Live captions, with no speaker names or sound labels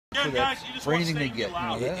for anything they get. You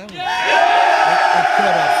know, it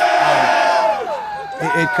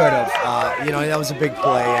could have. You know, that was a big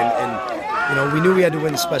play, and you know, we knew we had to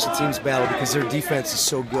win the special teams battle because their defense is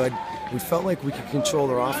so good. We felt like we could control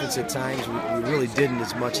their offense at times. We really didn't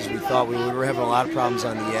as much as we thought. We were having a lot of problems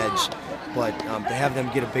on the edge, but to have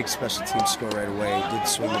them get a big special teams score right away did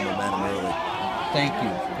swing the momentum early. Thank you.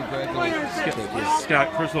 Congratulations. Thank you.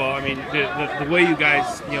 Scott, first of all, I mean, the way you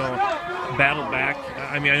guys, you know, battled back.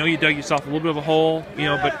 I mean, I know you dug yourself a little bit of a hole, you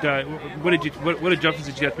know, but what adjustments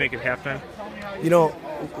did you have to make at halftime? You know,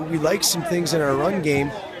 we liked some things in our run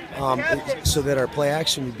game so that our play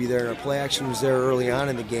action would be there, and our play action was there early on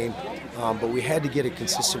in the game, but we had to get a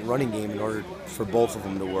consistent running game in order for both of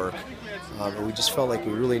them to work. And we just felt like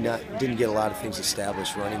we really didn't get a lot of things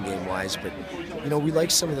established running game-wise, but you know, we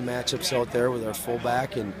like some of the matchups out there with our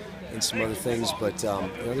fullback and some other things, but you know,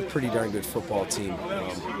 they're a pretty darn good football team,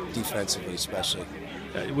 defensively especially.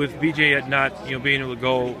 With BJ not, you know, being able to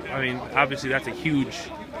go, I mean, obviously that's a huge,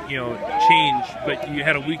 you know, change, but you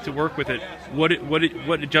had a week to work with it. What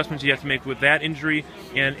adjustments do you have to make with that injury,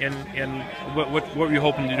 and what were you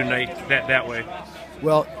hoping to do tonight that way?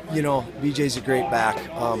 Well, you know, BJ's a great back,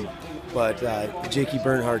 but Jakey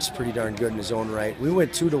Bernhardt's pretty darn good in his own right. We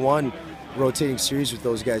went 2-to-1 rotating series with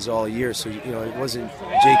those guys all year, so you know, it wasn't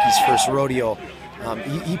Jakey's first rodeo.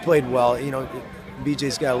 He played well. You know,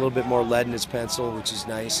 BJ's got a little bit more lead in his pencil, which is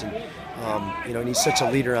nice, and you know, and he's such a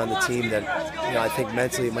leader on the team that, you know, I think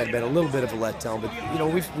mentally it might have been a little bit of a letdown. But you know,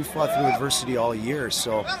 we fought through adversity all year,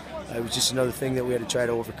 so it was just another thing that we had to try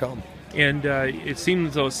to overcome. And it seemed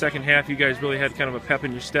as though second half you guys really had kind of a pep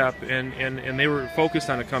in your step, and they were focused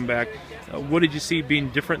on a comeback. What did you see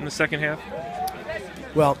being different in the second half?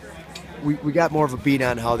 Well, we got more of a beat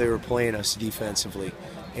on how they were playing us defensively,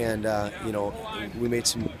 and you know, we made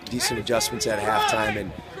some decent adjustments at halftime,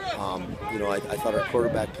 and you know, I thought our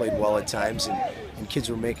quarterback played well at times, and kids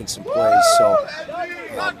were making some plays. So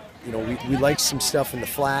you know, we liked some stuff in the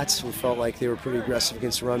flats. We felt like they were pretty aggressive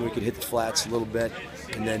against the run. We could hit the flats a little bit,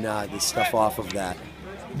 and then the stuff off of that.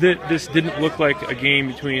 This didn't look like a game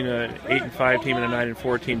between an 8-5 team and a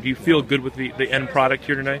 9-4 team. Do you feel good with the end product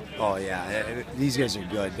here tonight? Oh yeah, these guys are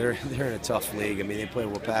good. They're in a tough league. I mean, they play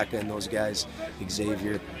Wapaka and those guys,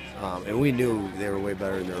 Xavier, and we knew they were way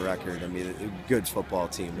better than their record. I mean, a good football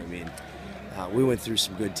team. I mean, we went through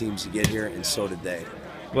some good teams to get here, and so did they.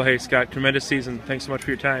 Well, hey, Scott, tremendous season. Thanks so much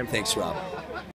for your time. Thanks, Rob.